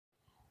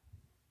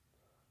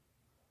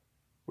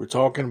We're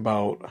talking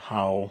about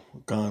how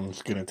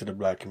guns get into the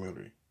black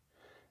community.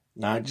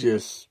 Not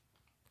just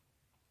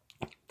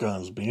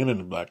guns being in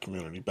the black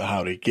community, but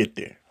how they get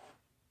there.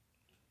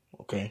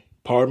 Okay?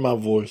 Pardon my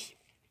voice.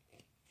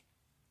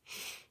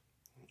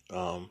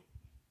 But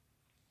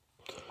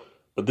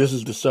this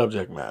is the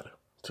subject matter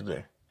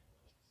today.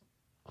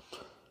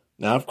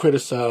 Now, I've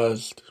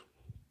criticized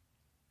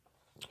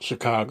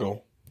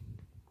Chicago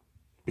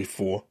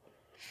before.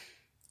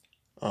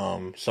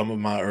 Some of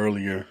my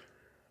earlier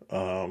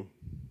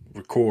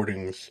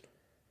recordings,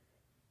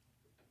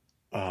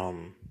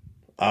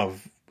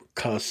 I've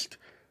cussed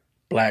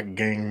black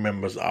gang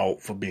members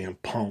out for being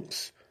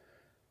punks,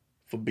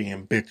 for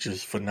being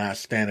bitches, for not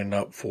standing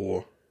up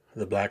for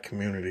the black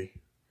community.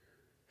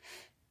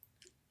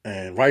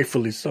 And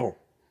rightfully so,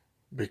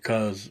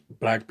 because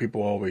black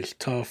people are always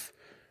tough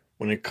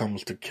when it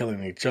comes to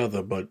killing each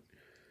other, but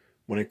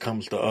when it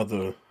comes to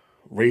other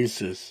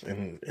races,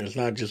 and it's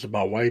not just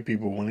about white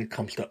people, when it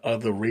comes to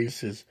other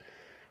races,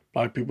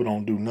 black people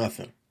don't do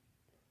nothing.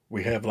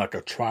 We have like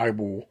a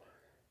tribal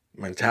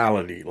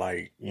mentality,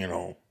 like,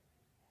 a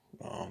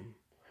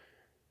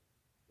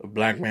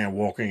black man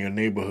walk in your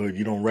neighborhood,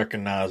 you don't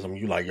recognize him,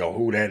 you like, yo,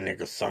 who that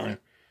nigga, son?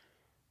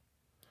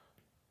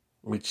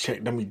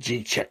 Let me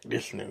G-check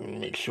this nigga,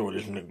 make sure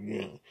this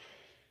nigga,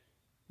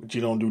 But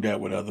you don't do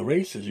that with other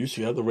races. You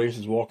see other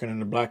races walking in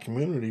the black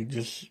community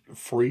just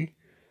free,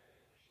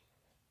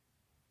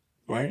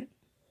 right?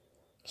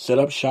 Set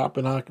up shop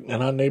in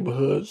our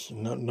neighborhoods,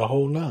 the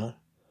whole nine.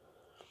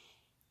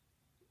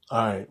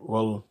 All right,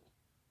 well,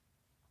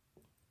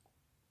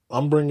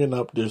 I'm bringing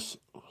up this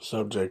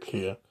subject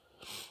here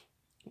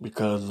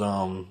because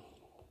I've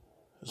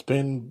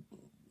been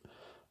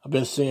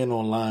seeing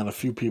online a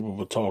few people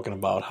were talking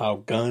about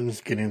how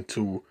guns get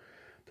into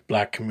the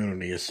black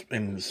community,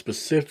 and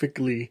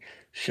specifically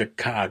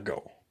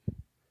Chicago.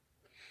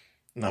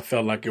 And I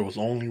felt like it was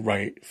only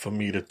right for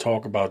me to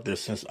talk about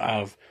this since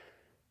I've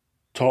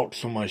talked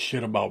so much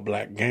shit about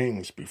black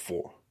gangs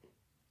before.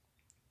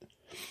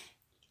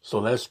 So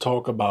let's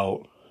talk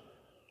about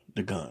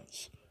the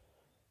guns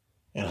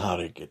and how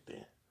they get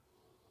there.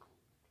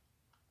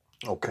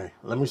 Okay,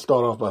 let me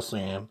start off by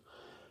saying,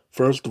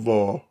 first of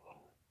all,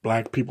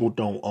 black people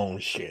don't own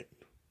shit.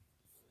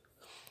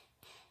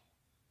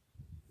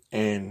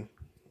 And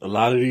a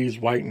lot of these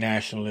white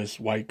nationalists,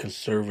 white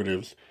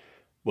conservatives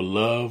would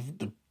love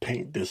to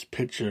paint this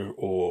picture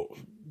or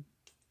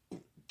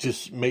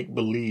just make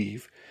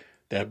believe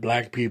that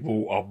black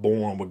people are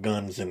born with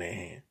guns in their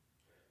hand.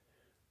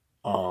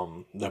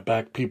 That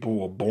black people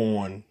were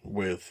born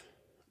with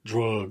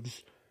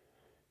drugs,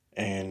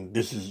 and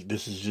this is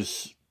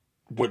just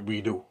what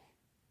we do.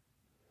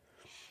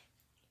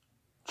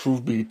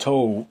 Truth be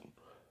told,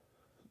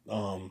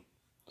 none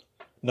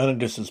of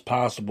this is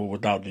possible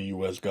without the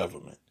U.S.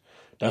 government.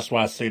 That's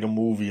why I say the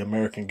movie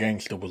American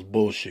Gangster was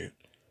bullshit.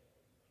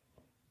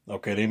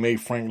 Okay, they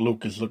made Frank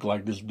Lucas look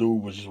like this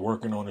dude was just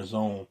working on his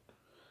own,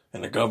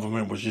 and the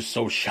government was just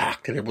so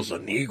shocked that it was a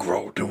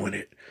Negro doing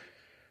it.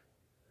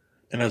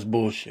 And that's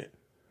bullshit.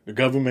 The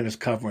government is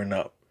covering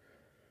up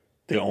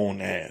their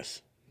own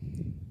ass.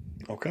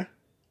 Okay?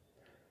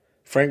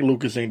 Frank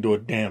Lucas ain't do a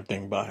damn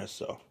thing by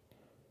himself.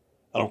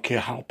 I don't care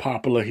how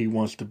popular he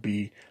wants to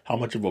be, how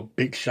much of a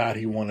big shot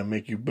he want to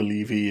make you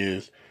believe he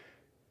is.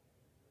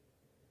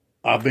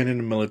 I've been in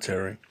the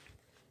military.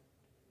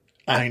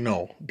 I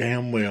know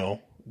damn well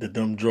that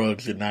them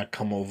drugs did not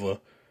come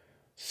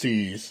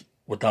overseas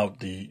without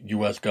the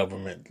U.S.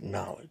 government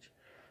knowledge.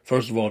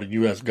 First of all, the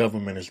U.S.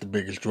 government is the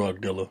biggest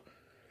drug dealer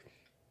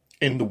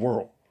in the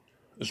world.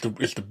 It's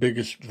the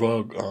biggest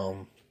drug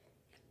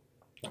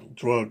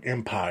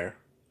empire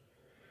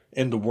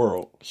in the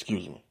world.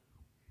 Excuse me.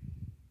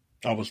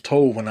 I was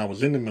told when I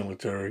was in the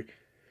military,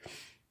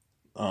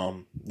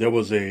 there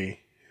was a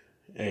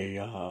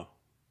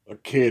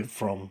kid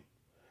from, I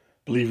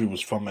believe he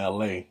was from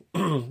L.A.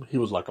 He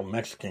was like a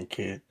Mexican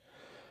kid,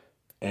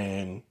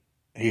 and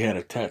he had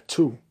a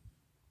tattoo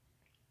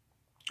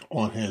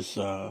on his.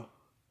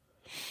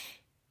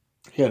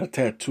 He had a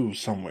tattoo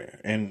somewhere,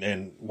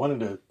 and one of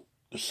the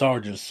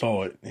sergeants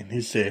saw it, and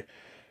he said,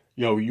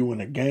 "Yo, you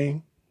in a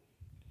gang?"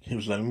 He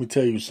was like, "Let me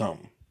tell you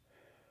something.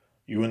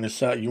 You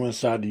inside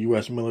the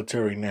U.S.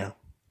 military now.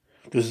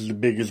 This is the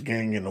biggest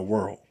gang in the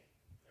world.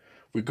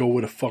 We go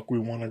where the fuck we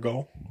want to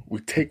go. We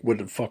take what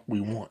the fuck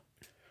we want."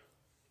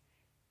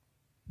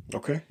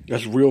 Okay?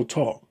 That's real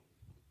talk.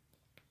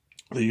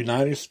 The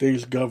United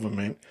States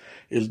government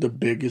is the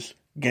biggest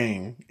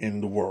gang in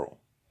the world.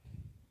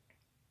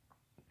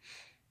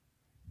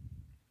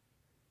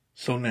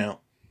 So now,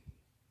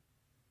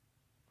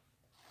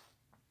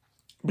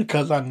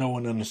 because I know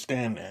and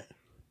understand that,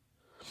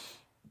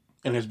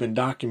 and there's been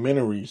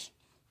documentaries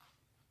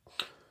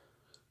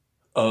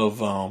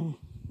of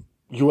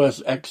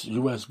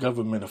ex-U.S.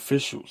 government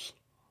officials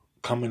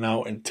coming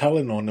out and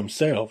telling on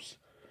themselves,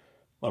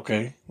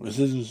 okay, this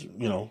isn't,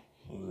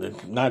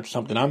 it's not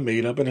something I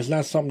made up, and it's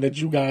not something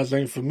that you guys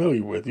ain't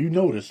familiar with. You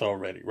know this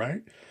already,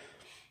 right?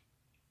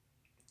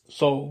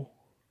 So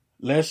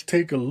let's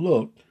take a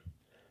look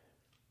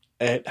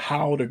at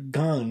how the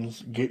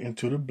guns get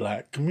into the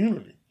black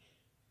community.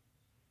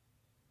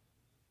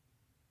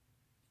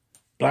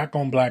 Black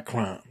on black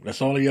crime.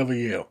 That's all they ever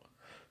yell.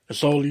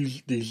 That's all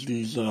these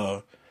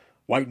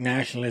white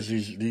nationalists,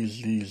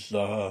 these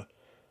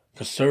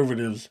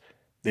conservatives,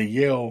 they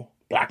yell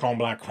black on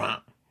black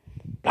crime.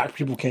 Black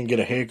people can't get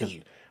ahead because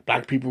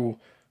black people,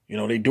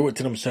 they do it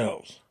to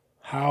themselves.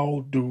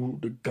 How do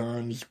the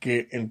guns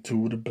get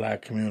into the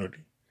black community?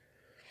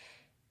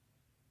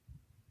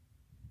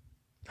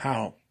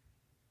 How?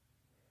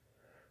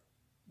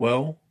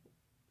 Well,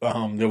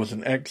 there was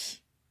an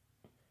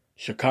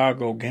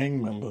ex-Chicago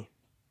gang member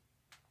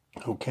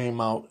who came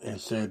out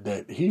and said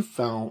that he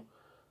found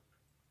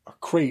a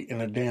crate in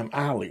a damn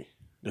alley.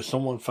 That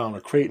someone found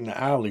a crate in the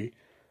alley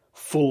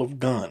full of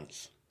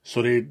guns.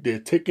 So they're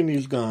taking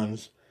these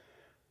guns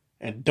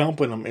and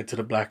dumping them into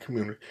the black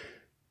community.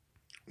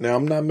 Now,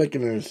 I'm not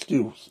making an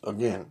excuse.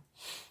 Again,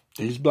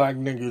 these black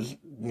niggas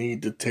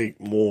need to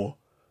take more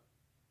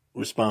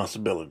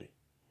responsibility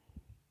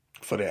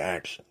for their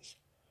actions.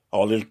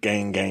 All this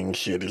gang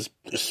shit is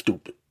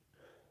stupid.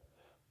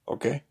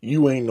 Okay?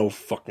 You ain't no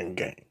fucking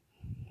gang.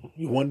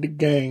 You want the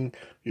gang,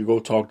 you go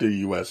talk to the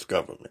U.S.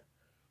 government.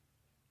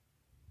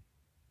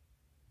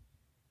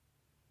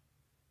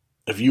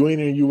 If you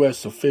ain't a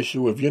U.S.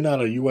 official, if you're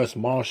not a U.S.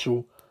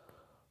 Marshal,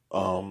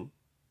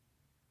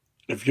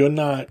 if you're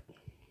not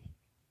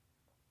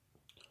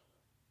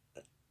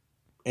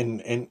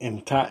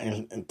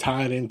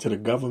tied into the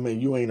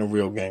government, you ain't a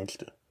real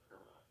gangster.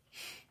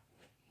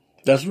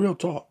 That's real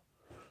talk.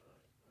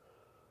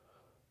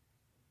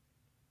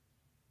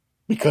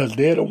 Because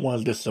they're the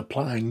ones that's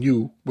supplying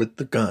you with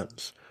the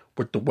guns,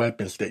 with the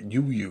weapons that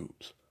you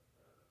use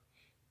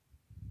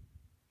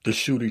to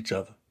shoot each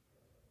other.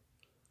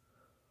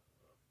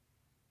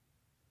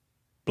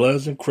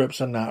 Bloods and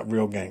Crips are not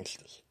real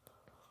gangsters.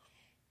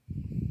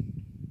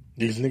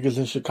 These niggas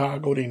in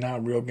Chicago, they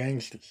not real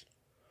gangsters.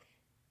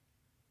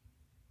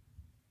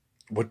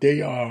 What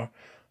they are,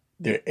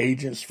 they're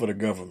agents for the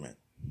government.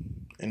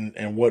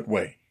 In what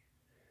way?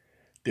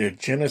 They're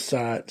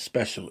genocide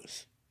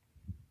specialists.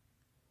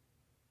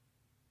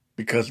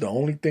 Because the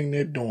only thing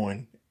they're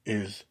doing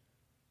is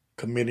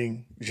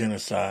committing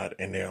genocide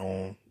in their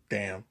own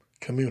damn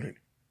community.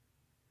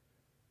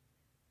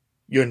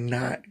 You're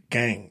not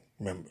gang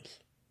members.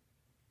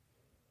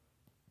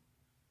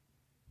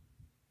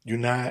 You're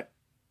not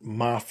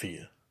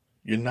mafia.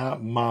 You're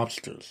not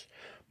mobsters.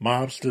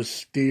 Mobsters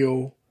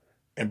steal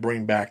and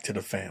bring back to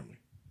the family.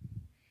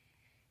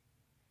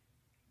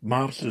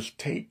 Mobsters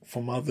take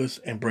from others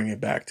and bring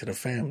it back to the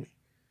family.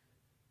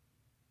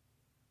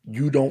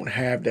 You don't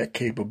have that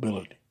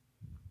capability.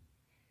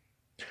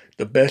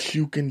 The best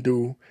you can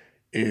do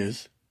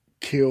is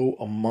kill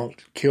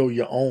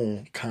your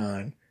own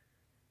kind,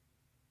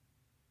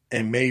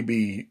 and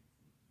maybe,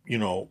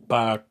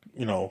 buy,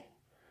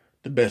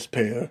 the best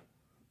pair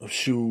of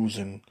shoes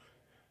and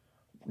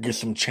get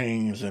some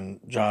chains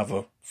and drive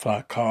a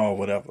fly car or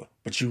whatever.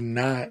 But you're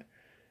not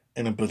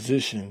in a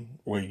position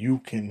where you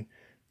can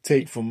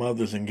take from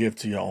others and give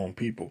to your own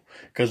people.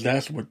 Because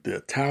that's what the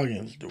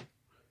Italians do.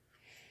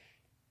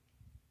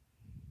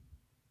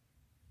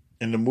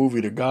 In the movie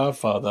The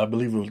Godfather, I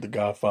believe it was The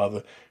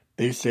Godfather,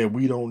 they said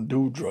we don't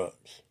do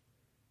drugs.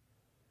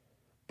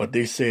 But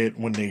they said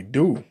when they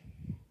do,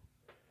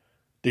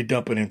 they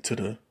dump it into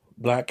the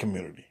black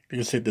community.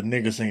 They said the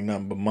niggas ain't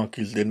nothing but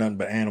monkeys, they're nothing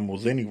but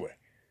animals anyway.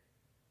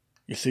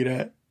 You see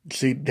that?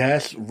 See,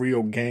 that's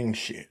real gang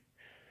shit.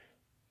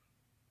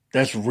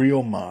 That's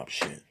real mob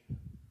shit.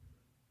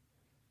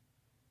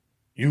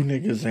 You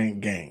niggas ain't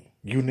gang.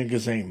 You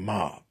niggas ain't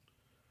mob.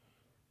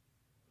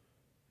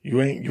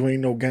 You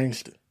ain't no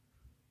gangster.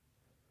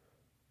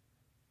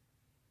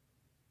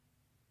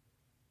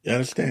 You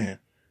understand?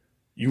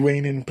 You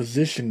ain't in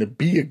position to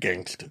be a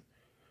gangster.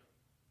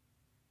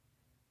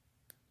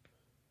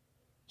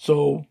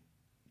 So,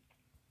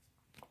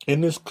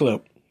 in this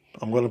clip,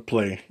 I'm going to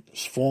play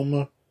this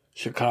former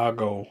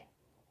Chicago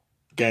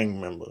gang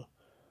member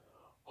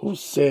who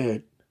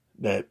said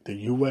that the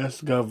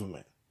U.S.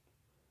 government,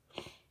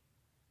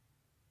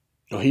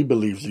 or he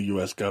believes the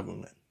U.S.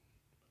 government,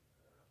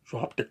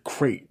 dropped a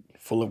crate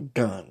full of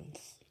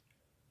guns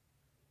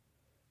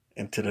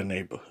into the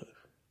neighborhood.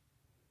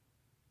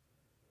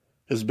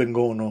 It's been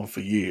going on for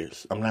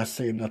years. I'm not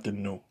saying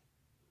nothing new.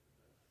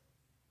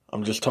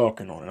 I'm just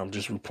talking on it. I'm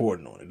just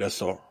reporting on it.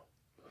 That's all.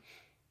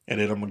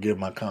 And then I'm going to give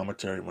my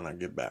commentary when I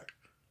get back.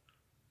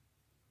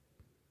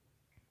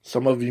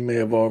 Some of you may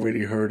have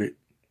already heard it.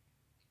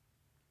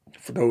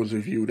 For those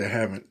of you that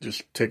haven't,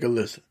 just take a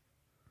listen.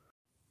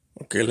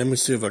 Okay, let me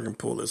see if I can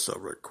pull this up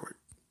right quick.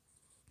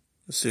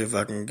 Let's see if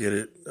I can get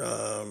it.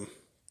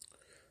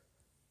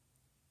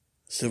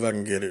 See if I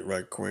can get it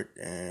right quick.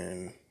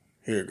 And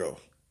here it goes.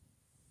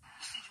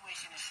 The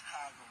situation in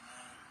Chicago,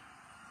 man.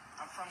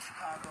 I'm from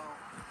Chicago.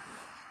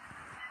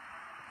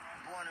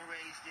 Born and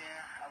raised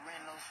there. I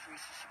ran those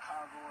streets of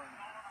Chicago and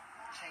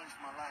changed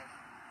my life.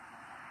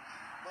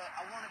 But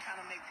I want to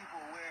kind of make people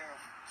aware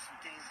of some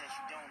things that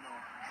you don't know,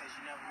 because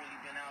you never really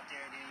been out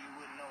there, then you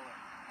wouldn't know it.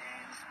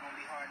 And it's going to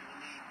be hard to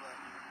believe, but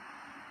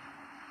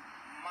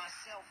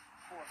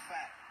for a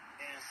fact,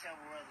 and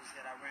several others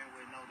that I ran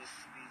with know this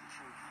to be the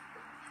truth.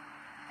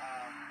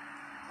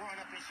 Growing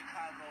up in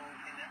Chicago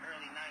in the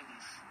early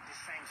 90s, the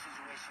same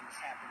situation was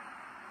happening.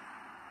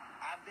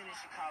 I've been in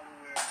Chicago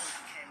where a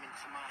person came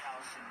into my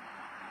house and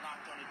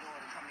knocked on the door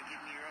to come and get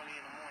me early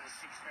in the morning,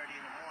 6:30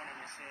 in the morning,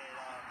 and said,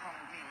 come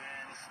with me,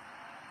 man.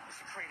 It's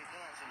a crate of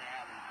guns in the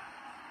alley.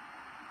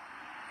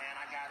 And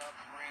I got up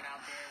and ran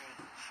out there,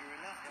 and sure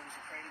enough, there was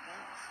a crate of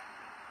guns.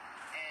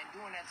 And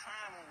during that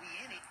time when we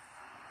in it,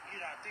 you're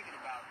not thinking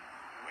about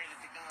where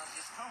did the guns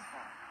just come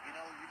from. You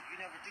know, you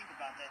never think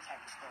about that type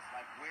of stuff,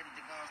 like where did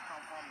the guns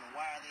come from and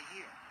why are they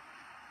here?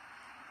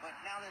 But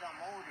now that I'm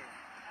older,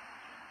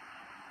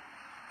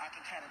 I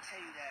can kind of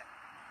tell you that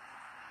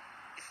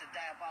it's a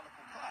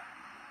diabolical plot.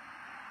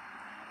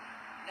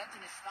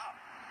 Nothing is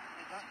stopped.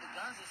 The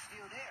guns are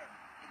still there.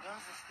 The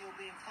guns are still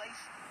being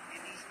placed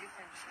in these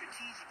different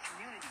strategic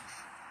communities.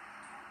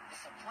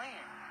 It's a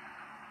plan.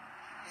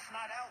 It's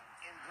not out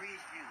in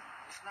Bridgeview.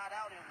 It's not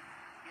out in,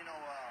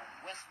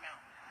 West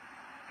Mountain.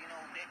 You know,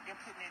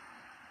 they're putting it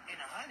in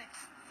the hundreds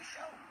for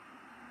sure.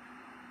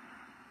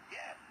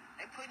 Yeah,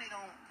 they're putting it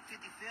on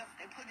 55th.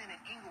 They're putting it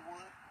in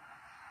Inglewood.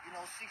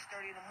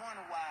 6:30 in the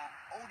morning while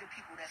older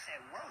people that's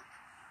at work,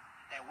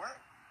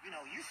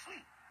 you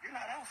sleep. You're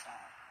not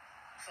outside.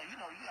 So, you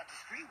got the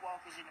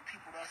streetwalkers and the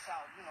people that's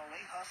out,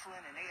 they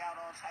hustling and they out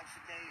all types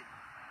of day.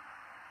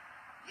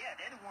 Yeah,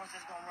 they're the ones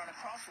that's going to run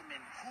across them,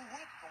 and who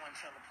would go and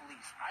tell the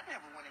police? I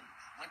never went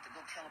to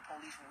go tell the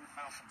police when we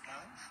found some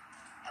guns.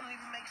 That don't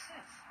even make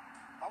sense.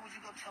 Why would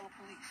you go tell the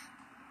police?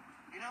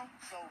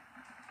 So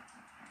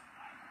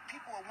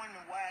people are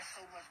wondering why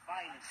so much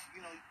violence.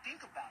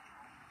 Think about it.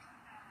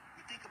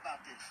 You think about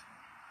this.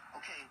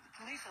 Okay, the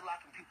police are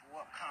locking people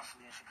up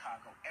constantly in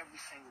Chicago every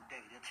single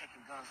day. They're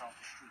taking guns off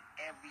the street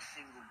every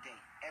single day,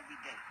 every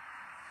day.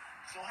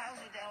 So how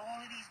is it that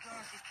all of these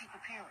guns just keep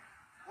appearing?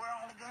 Where are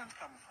all the guns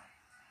coming from?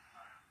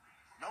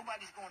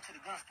 Nobody's going to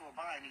the gun store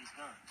buying these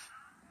guns.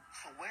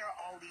 So where are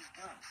all these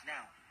guns?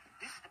 Now,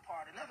 this is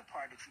another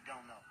part that you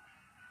don't know.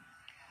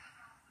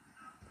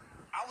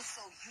 I was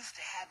so used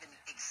to having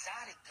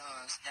exotic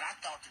guns that I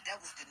thought that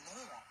was the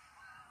norm.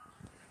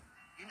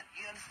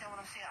 You understand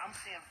what I'm saying? I'm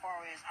saying far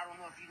as, I don't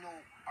know if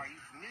are you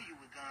familiar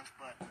with guns,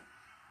 but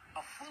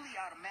a fully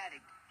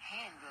automatic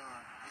handgun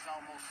is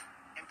almost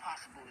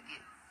impossible to get.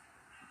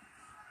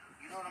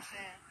 You know what I'm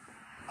saying?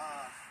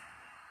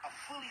 A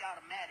fully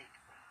automatic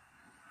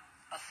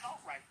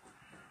assault rifle,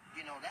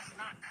 that's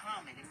not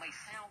common. It may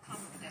sound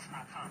common, but that's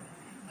not common.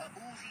 A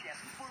Uzi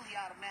that's fully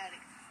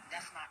automatic,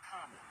 that's not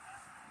common.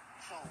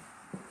 So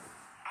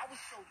I was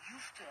so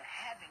used to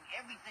having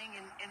everything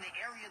in the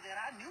area that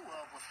I knew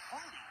of was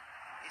fully.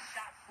 It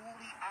shot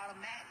fully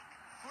automatic,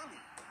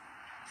 fully.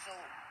 So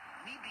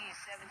me being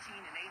 17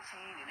 and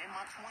 18 and in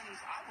my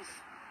 20s, I was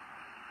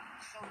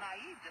so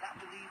naive that I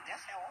believed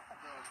that's how all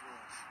guns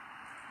was.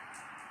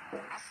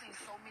 I seen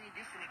so many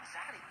different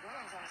exotic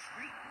guns on the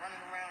street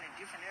running around in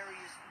different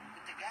areas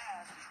with the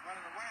guys just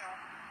running around.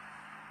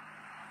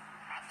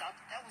 I thought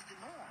that was the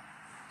norm.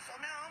 So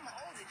now I'm an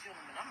older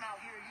gentleman. I'm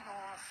out here,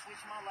 I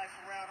switched my life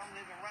around. I'm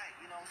living right,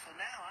 So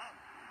now I'm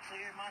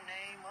clearing my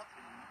name up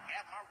and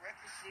got my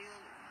record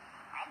sealed.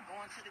 I'm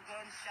going to the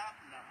gun shop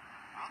and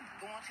I'm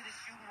going to the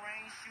shooting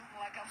range, shooting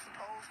like I'm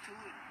supposed to.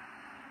 And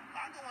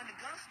I go into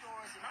gun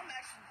stores and I'm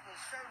asking for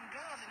certain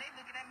guns and they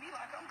looking at me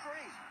like I'm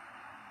crazy.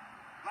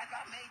 Like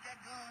I made that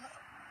gun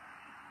up.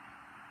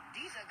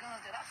 These are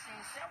guns that I've seen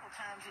several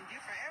times in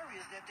different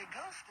areas that the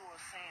gun store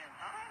is saying,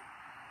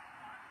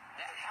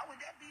 how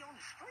would that be on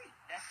the street?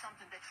 That's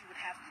something that you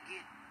would have to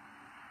get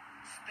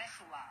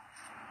specialized,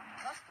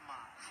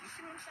 customized. You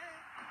see what I'm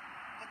saying?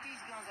 But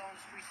these guns are on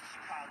the streets of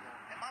Chicago.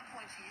 And my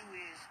point to you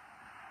is,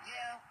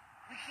 yeah,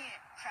 we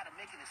can't try to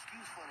make an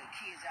excuse for the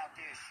kids out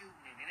there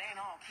shooting it. It ain't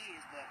all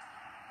kids, but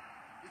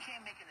we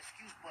can't make an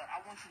excuse. But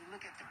I want you to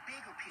look at the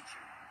bigger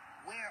picture.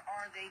 Where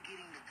are they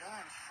getting the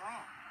guns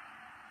from?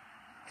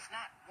 It's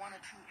not one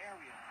or two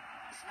areas.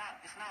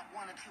 It's not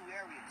one or two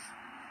areas.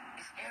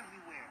 It's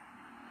everywhere.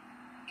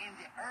 In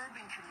the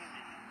urban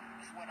community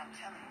is what I'm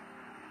telling you.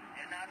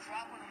 They're not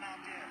dropping them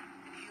out there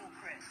in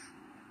Hillcrest.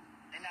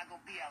 They're not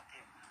going to be out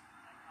there.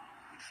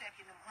 You check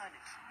in them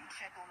hundreds. You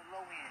check on the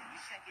low end. You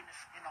check in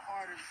the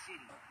heart of the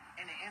city,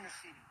 in the inner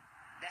city.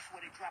 That's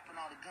where they're dropping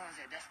all the guns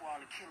at. That's where all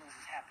the killings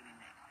is happening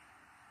at.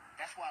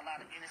 That's why a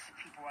lot of innocent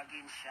people are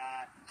getting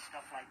shot and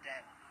stuff like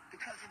that.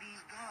 Because of these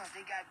guns.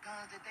 They got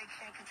guns that they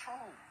can't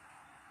control.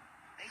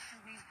 They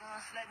shoot these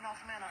guns, letting off,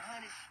 man,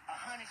 100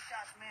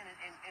 shots, man,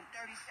 in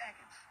 30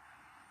 seconds.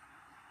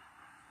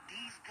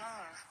 These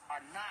guns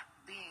are not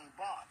being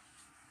bought.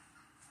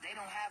 They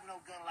don't have no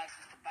gun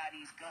license to buy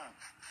these guns.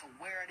 So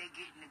where are they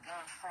getting the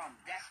guns from?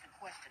 That's the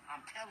question.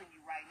 I'm telling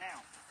you right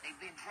now. They've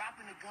been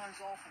dropping the guns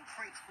off in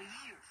crates for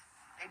years.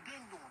 They've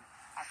been doing it.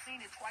 I've seen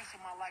it twice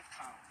in my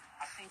lifetime.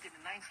 I seen it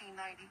in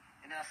 1990,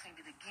 and then I seen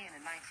it again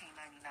in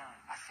 1999.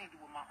 I seen it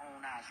with my own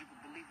eyes. You can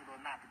believe it or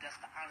not, but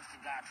that's the honest to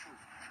God truth.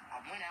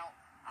 I went out,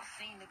 I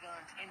seen the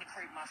guns in the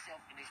crate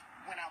myself, and they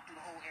went out through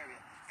the whole area.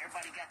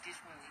 Everybody got this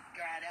one,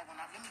 grab that one.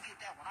 Let me get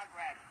that one. I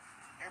grabbed it.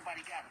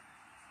 Everybody got it.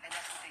 And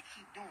that's what they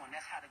keep doing.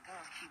 That's how the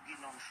guns keep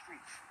getting on the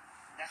streets.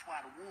 That's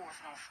why the wars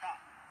don't stop.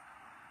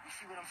 You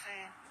see what I'm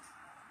saying?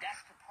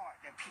 That's the part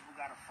that people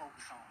got to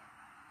focus on.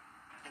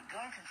 The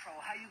gun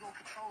control, how you gonna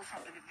control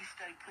something if you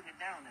steady putting it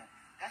down there?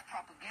 That's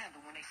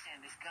propaganda when they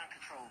saying this gun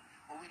control,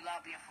 or we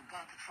lobbying for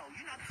gun control.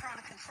 You're not trying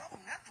to control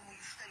nothing when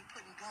you steady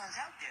putting guns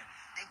out there.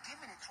 They're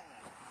giving it to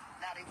them.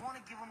 Now they want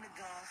to give them the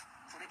guns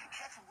so they can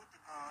catch them with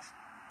the guns.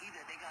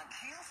 Either they gonna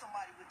kill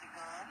somebody with the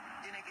gun,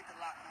 then they get to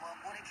lock them up,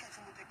 or they catch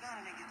them with the gun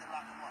and they get to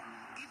lock them up.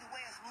 Either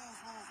way, it's lose,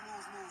 lose,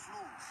 lose, lose,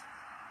 lose.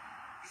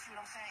 You see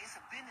what I'm saying? It's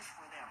a business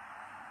for them.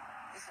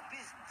 It's a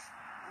business.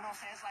 You know what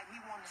I'm saying? It's like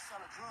me wanting to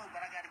sell a drug, but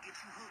I got to get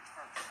you hooked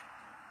first.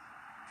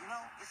 You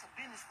know, it's a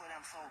business for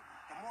them. So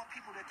the more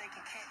people that they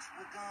can catch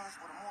with guns,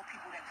 or the more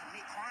people that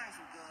commit crimes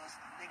with guns,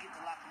 they get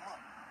to lock them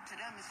up. To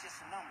them, it's just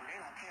a number. They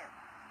don't care.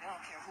 They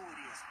don't care who it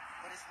is.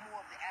 But it's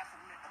more of the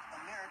African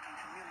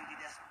community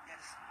that's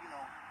you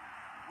know,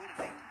 with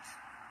the victims.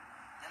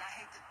 And I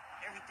hate that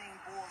everything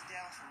boils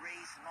down to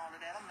race and all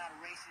of that. I'm not a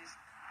racist,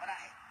 but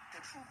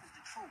the truth is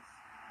the truth.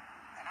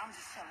 And I'm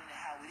just telling it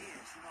how it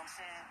is. You know what I'm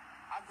saying?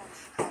 I go to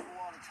Chicago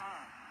all the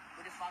time.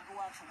 But if I go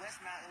out to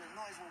Westmount,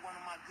 Illinois, where one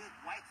of my good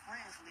white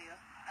friends live,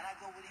 and I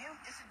go with him,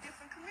 it's a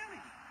different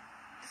community.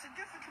 It's a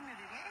different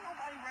community. Ain't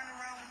nobody running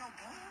around with no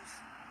guns.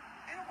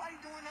 Ain't nobody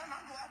doing nothing.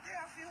 I go out there,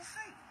 I feel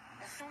safe.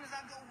 As soon as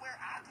I go where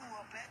I grew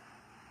up at,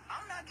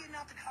 I'm not getting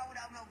out the car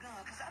without no gun,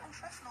 because I don't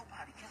trust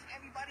nobody, because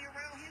everybody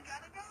around here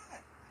got a gun.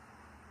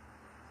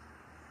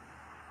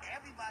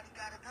 Everybody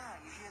got a gun.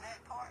 You hear that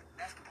part?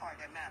 That's the part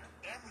that matters.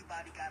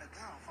 Everybody got a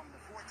gun, from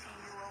the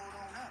 14-year-old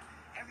on up.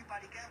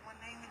 Everybody got one,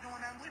 they ain't doing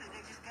nothing with it.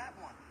 They just got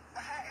one.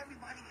 But how do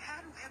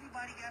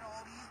everybody got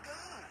all these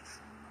guns?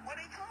 Where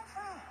they come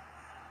from?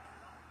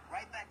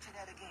 Right back to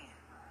that again.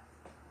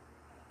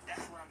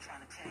 That's what I'm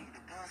trying to tell you.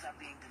 The guns are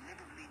being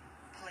deliberately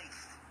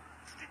placed,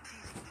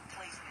 strategically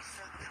placed in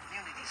certain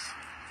communities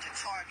to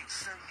target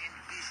certain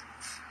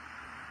individuals.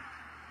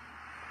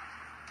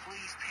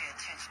 Please pay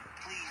attention.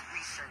 Please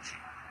research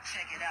it.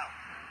 Check it out.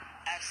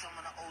 Ask some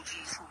of the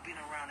OGs who've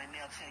been around and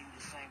they'll tell you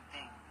the same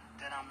thing,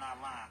 that I'm not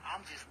lying.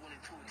 I'm just willing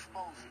to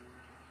expose it.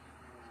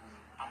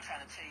 I'm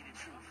trying to tell you the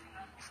truth.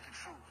 It's the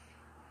truth.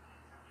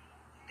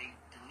 They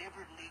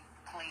deliberately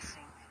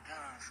placing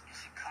guns in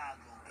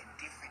Chicago in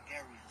different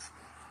areas.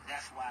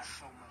 That's why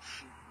so much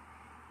shooting.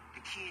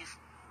 The kids,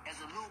 as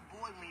a little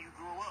boy, when you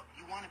grow up,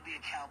 you want to be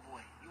a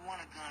cowboy. You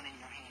want a gun in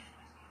your hand.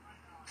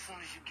 As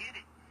soon as you get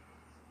it,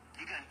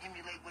 you're going to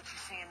emulate what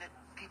you're seeing that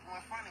people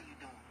in front of you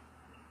doing.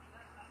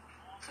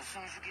 So as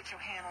soon as you get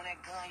your hand on that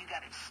gun, you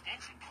got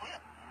extended clip.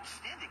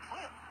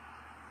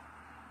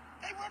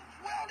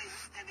 Where all these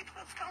extended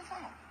clips come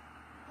from?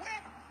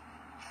 Where?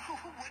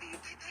 Where do you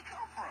think they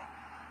come from?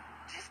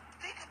 Just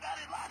think about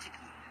it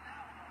logically.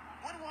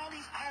 Where do all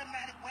these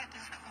automatic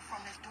weapons come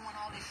from that's doing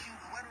all this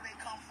shooting? Where do they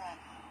come from?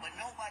 But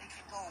nobody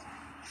can go.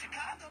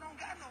 Chicago don't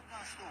got no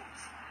gun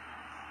stores.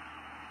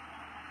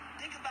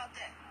 Think about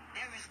that.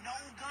 There is no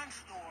gun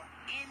store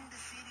in the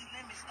city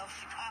limits of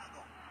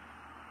Chicago.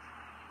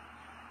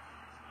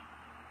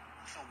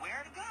 So where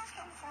are the guns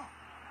coming from?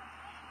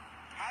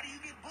 How do you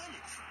get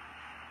bullets?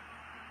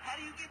 How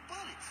do you get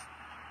bullets?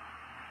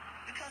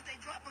 Because they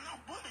dropping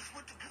off bullets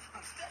with the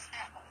guns. That's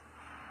how.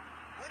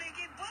 Where they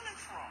get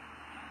bullets from?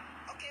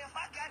 Okay, if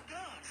I got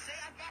guns, say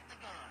I got the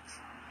guns,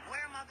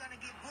 where am I going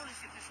to get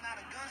bullets if it's not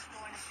a gun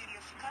store in the city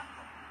of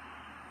Chicago?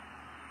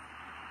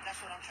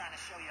 That's what I'm trying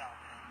to show y'all.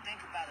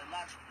 Think about it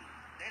logically.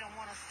 They don't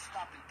want us to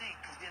stop and think,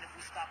 because then if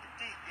we stop and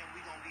think, then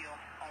we're going to be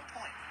on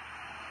point.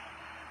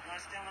 You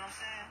understand what I'm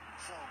saying?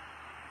 So,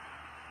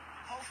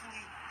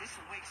 hopefully, this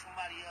will wake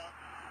somebody up.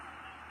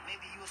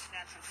 Maybe you'll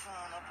snatch your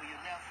son up, or your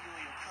nephew,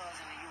 or your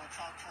cousin, and you'll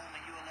talk to him,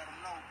 and you'll let him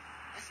know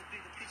it's a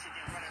bigger picture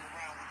than running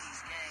around with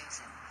these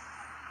gangs, and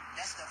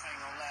that stuff ain't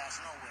gonna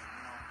last nowhere,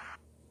 you know?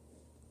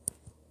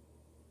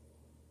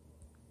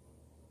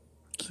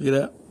 See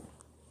that?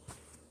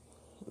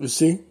 You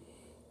see?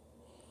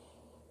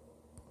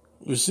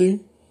 You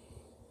see?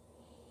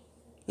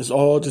 It's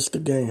all just a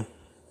game.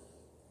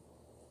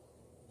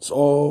 It's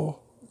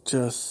all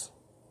just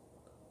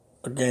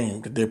a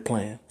game that they're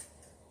playing.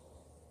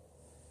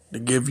 They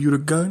give you the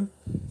gun,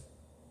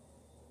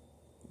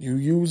 you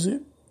use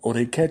it, or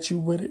they catch you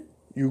with it,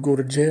 you go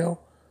to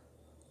jail,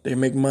 they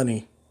make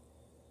money.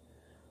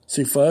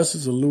 See, for us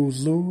it's a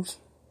lose-lose.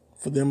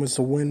 For them it's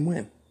a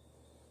win-win.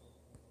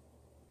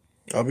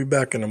 I'll be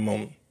back in a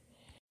moment.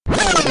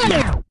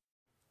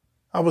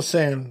 I was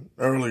saying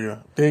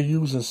earlier, they're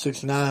using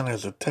 6ix9ine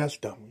as a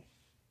test dummy.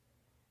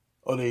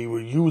 Or they were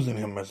using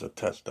him as a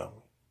test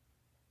dummy.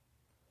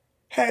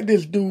 Had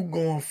this dude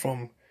going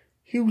from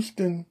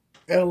Houston,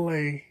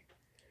 LA,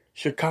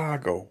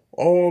 Chicago,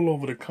 all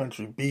over the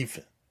country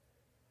beefing.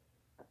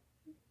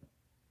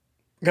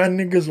 Got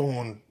niggas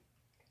on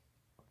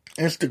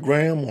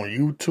Instagram, on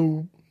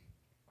YouTube,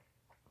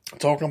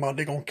 talking about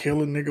they gonna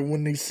kill a nigga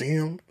when they see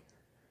him.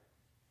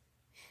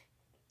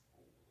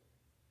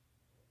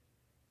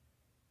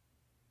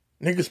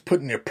 Niggas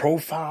putting their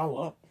profile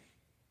up.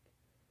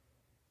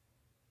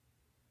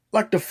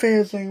 Like the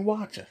feds ain't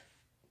watching.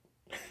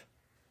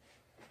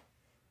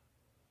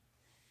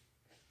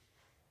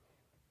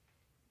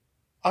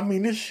 I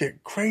mean, this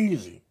shit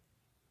crazy.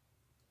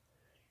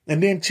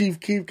 And then Chief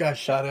Keef got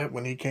shot at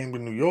when he came to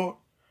New York.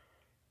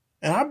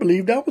 And I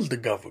believe that was the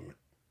government.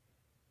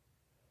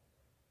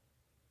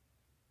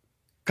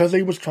 Because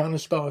they was trying to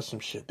start some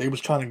shit. They was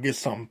trying to get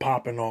something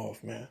popping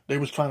off, man. They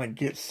was trying to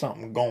get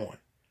something going.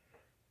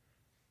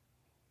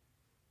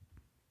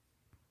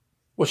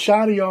 Well,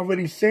 Shotty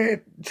already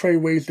said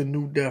Treyway's the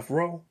new death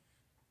row.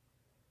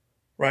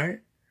 Right?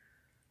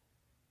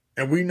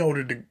 And we know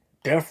that the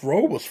death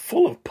row was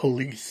full of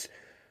police,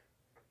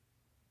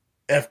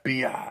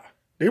 FBI.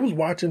 They was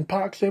watching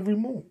Pac's every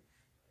move.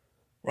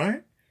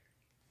 Right?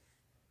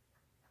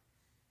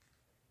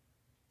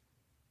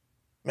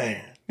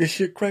 Man, this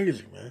shit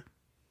crazy, man.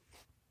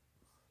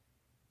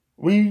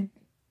 We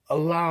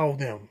allow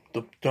them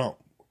to dump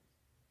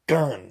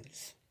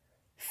guns.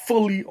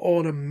 Fully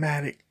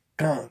automatic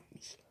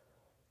guns.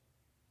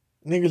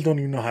 Niggas don't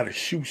even know how to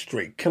shoot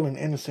straight. Killing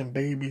innocent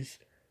babies.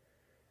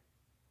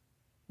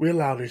 We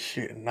allow this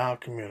shit in our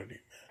community,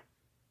 man.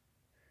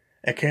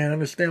 And can't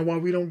understand why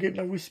we don't get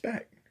no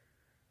respect.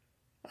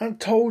 I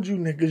told you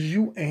niggas,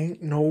 you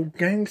ain't no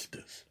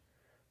gangsters.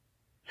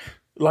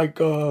 Like,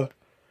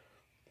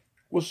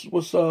 what's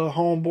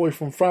homeboy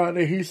from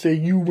Friday? He said,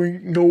 you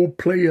ain't no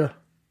player.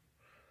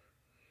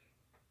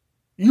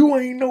 You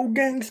ain't no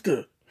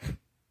gangster.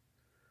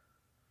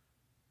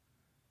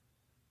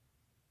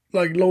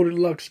 Like Loaded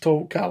Lux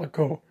told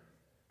Calico,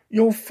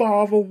 your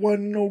father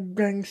wasn't no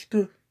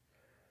gangster.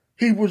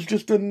 He was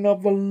just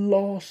another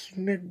lost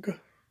nigga.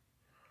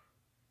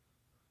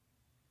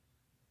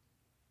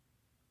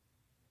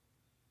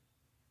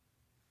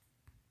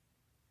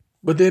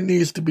 But there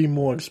needs to be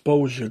more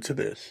exposure to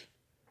this.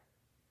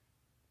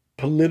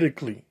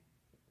 Politically,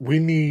 we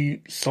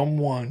need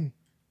someone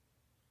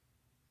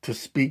to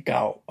speak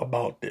out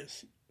about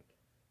this.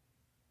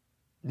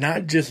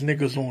 Not just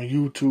niggas on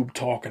YouTube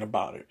talking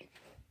about it.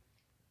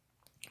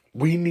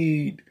 We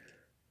need...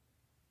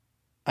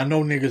 I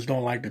know niggas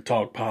don't like to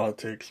talk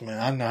politics,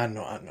 man. I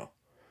know.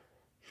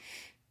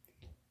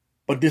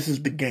 But this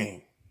is the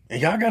game.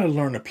 And y'all gotta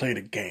learn to play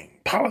the game.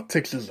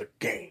 Politics is a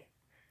game.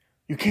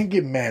 You can't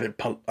get mad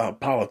at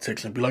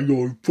politics and be like,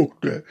 yo, fuck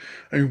that.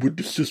 I ain't with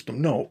the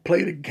system. No,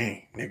 play the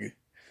game, nigga.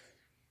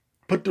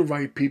 Put the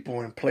right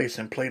people in place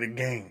and play the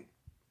game.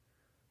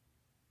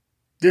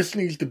 This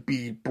needs to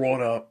be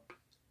brought up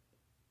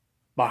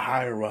by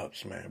higher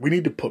ups, man. We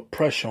need to put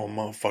pressure on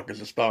motherfuckers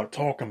to start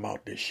talking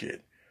about this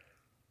shit.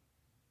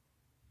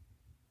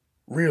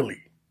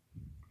 Really.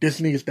 This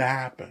needs to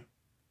happen.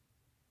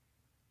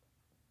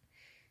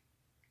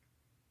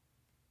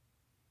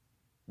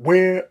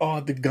 Where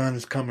are the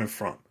guns coming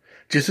from?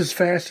 Just as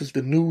fast as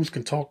the news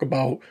can talk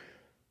about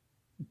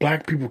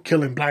black people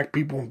killing black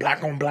people and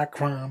black on black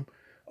crime,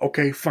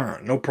 okay,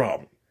 fine, no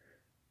problem.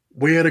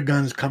 Where are the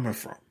guns coming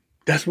from?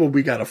 That's what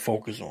we got to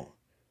focus on.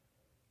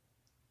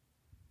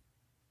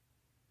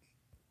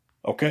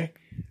 Okay?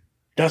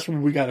 That's what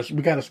we got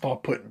to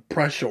start putting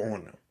pressure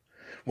on them.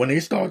 When they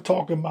start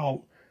talking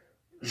about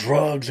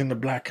drugs in the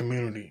black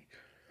community,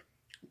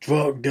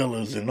 drug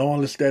dealers and all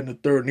this, that, and the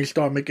third, and they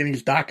start making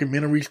these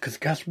documentaries, because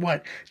guess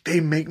what? They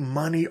make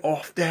money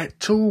off that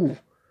too.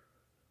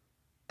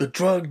 The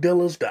drug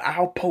dealers, the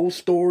Outpost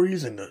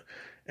stories, and the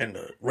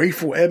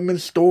Rayful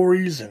Edmonds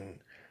stories, and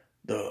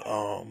the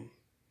all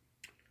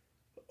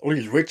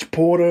these Rich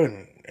Porter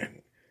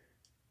and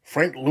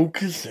Frank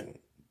Lucas, and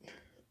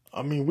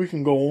I mean we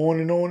can go on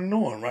and on and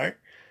on, right?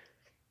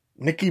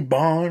 Nicky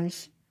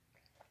Barnes,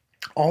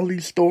 all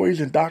these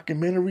stories and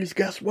documentaries,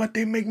 guess what?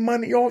 They make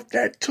money off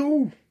that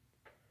too.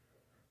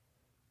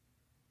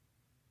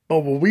 But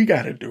what we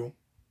got to do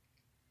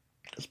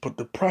is put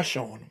the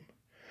pressure on them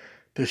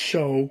to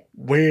show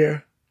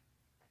where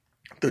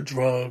the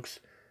drugs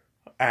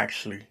are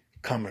actually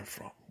coming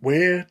from,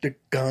 where the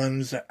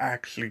guns are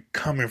actually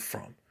coming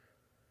from.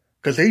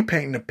 Because they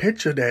paint the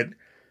picture that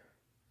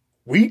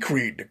we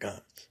create the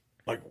guns,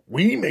 like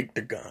we make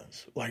the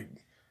guns, like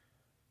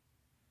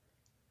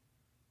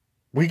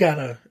we got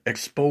to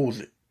expose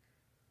it.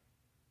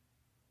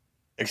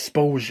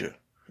 Exposure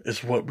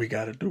is what we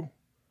got to do.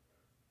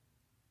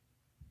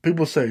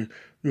 People say,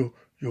 yo,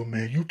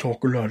 man, you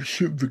talk a lot of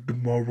shit, Victor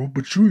Morrow,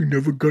 but you ain't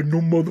never got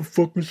no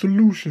motherfucking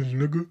solutions,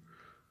 nigga.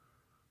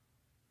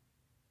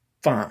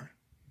 Fine.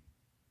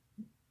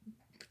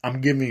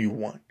 I'm giving you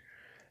one.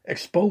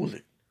 Expose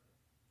it.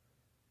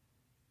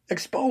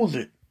 Expose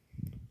it.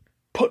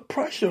 Put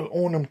pressure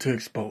on them to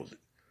expose it.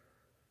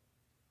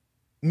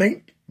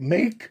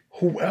 Make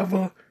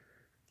whoever...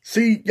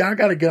 See, y'all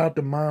got to get out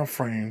the mind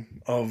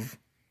frame of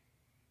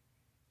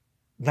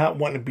not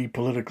wanting to be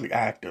politically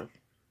active.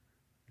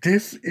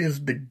 This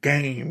is the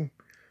game,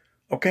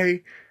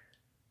 okay?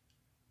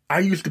 I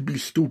used to be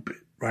stupid,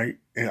 right?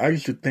 And I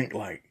used to think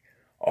like,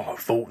 oh,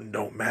 voting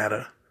don't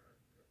matter.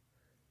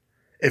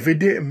 If it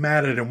didn't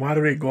matter, then why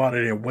do they go out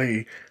of their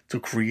way to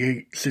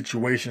create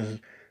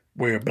situations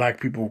where black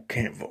people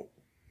can't vote?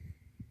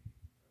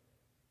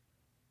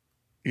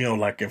 You know,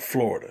 like in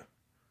Florida.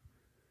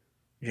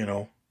 You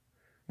know,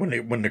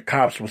 when the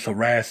cops was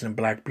harassing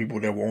black people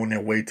that were on their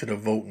way to the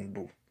voting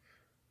booth.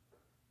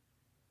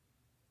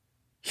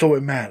 So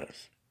it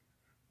matters.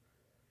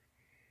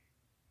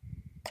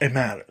 It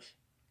matters.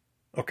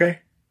 Okay?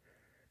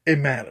 It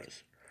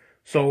matters.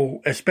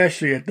 So,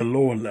 especially at the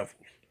lower levels.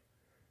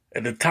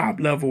 At the top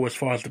level, as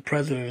far as the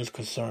president is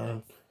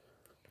concerned,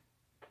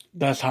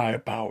 that's higher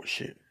power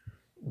shit.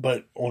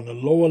 But on the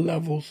lower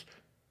levels,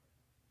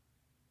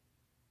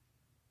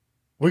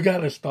 we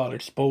gotta start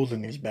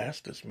exposing these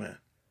bastards, man.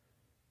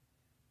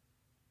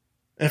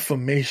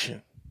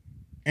 Information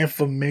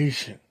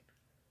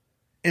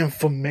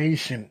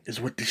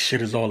is what this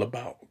shit is all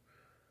about.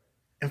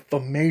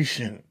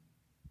 Information.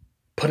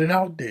 Put it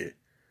out there.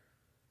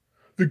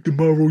 Victor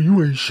Morrow,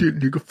 you ain't shit,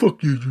 nigga.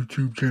 Fuck your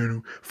YouTube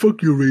channel.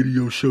 Fuck your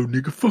radio show,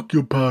 nigga. Fuck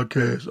your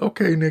podcast.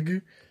 Okay,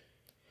 nigga.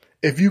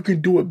 If you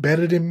can do it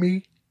better than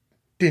me,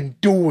 then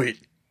do it.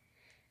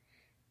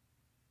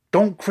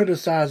 Don't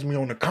criticize me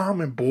on the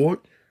comment board.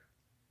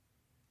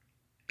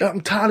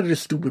 I'm tired of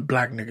this stupid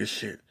black nigga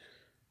shit.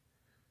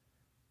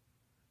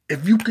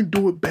 If you can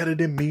do it better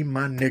than me,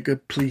 my nigga,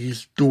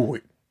 please do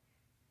it.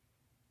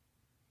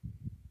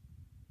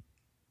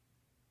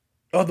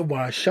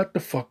 Otherwise, shut the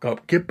fuck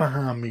up, get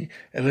behind me,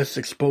 and let's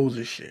expose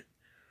this shit.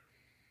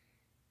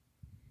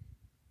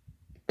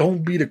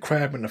 Don't be the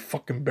crab in the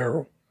fucking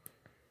barrel.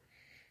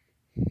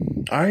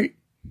 Alright?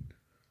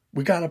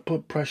 We gotta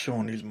put pressure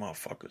on these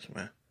motherfuckers,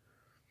 man.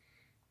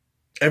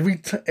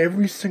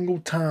 Every single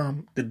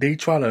time that they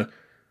try to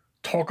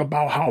talk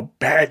about how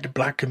bad the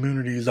black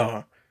communities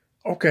are,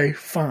 okay,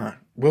 fine.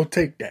 We'll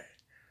take that.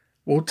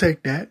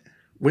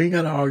 We ain't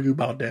gotta argue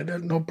about that.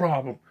 That's no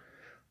problem.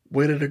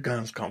 Where did the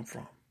guns come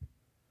from?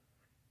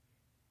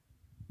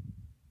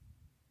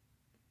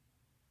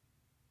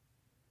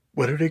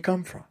 Where did they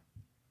come from?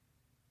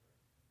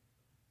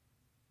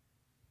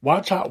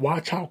 Watch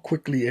how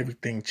quickly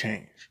everything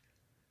changed.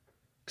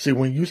 See,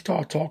 when you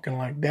start talking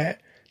like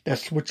that, that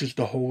switches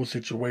the whole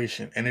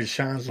situation and it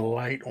shines a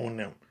light on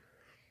them.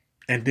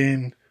 And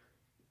then,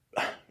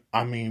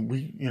 I mean,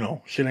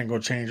 shit ain't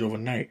gonna change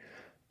overnight,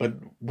 but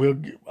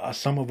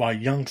some of our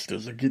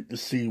youngsters will get to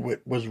see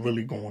what's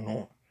really going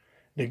on,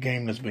 the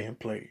game that's being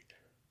played.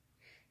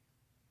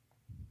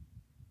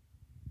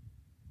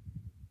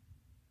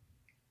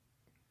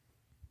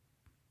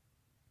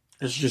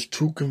 It's just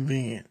too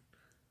convenient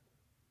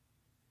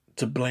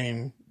to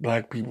blame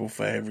black people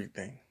for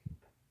everything.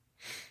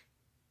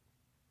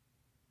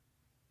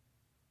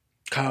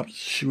 Cops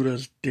shoot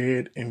us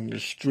dead in the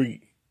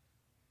street.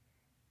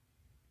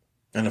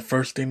 And the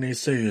first thing they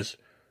say is,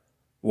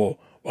 well,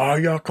 why are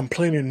y'all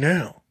complaining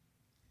now?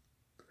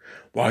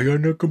 Why are y'all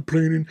not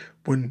complaining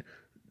when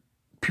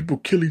people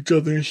kill each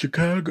other in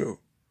Chicago?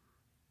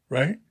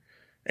 Right?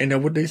 Ain't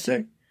that what they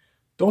say?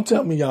 Don't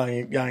tell me y'all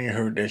ain't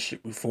heard that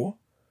shit before.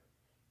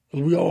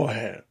 Because we all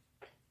have.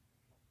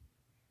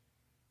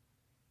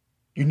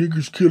 You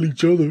niggas kill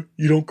each other.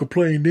 You don't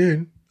complain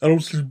then. I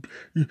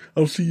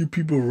don't see you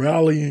people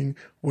rallying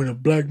when a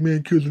black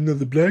man kills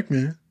another black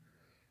man.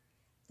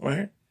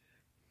 Right?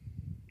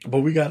 But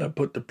we got to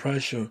put the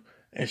pressure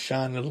and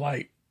shine the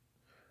light.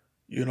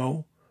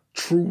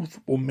 Truth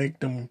will make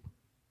them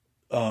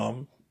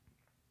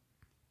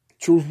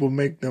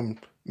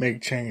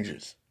make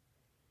changes.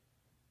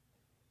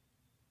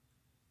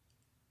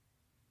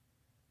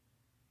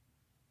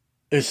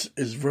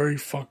 It's very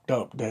fucked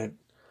up that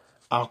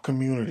our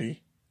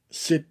community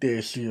sit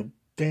there, see a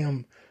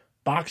damn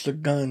box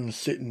of guns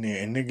sitting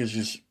there, and niggas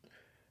just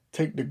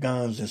take the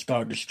guns and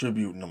start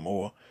distributing them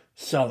or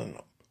selling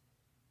them.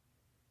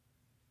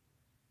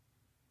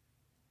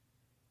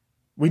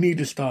 We need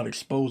to start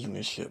exposing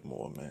this shit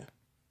more, man.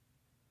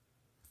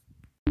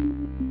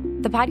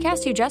 The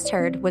podcast you just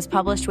heard was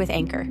published with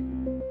Anchor.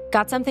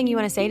 Got something you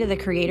want to say to the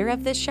creator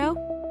of this show?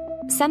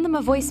 Send them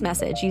a voice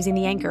message using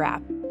the Anchor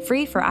app,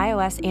 free for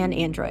iOS and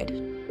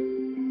Android.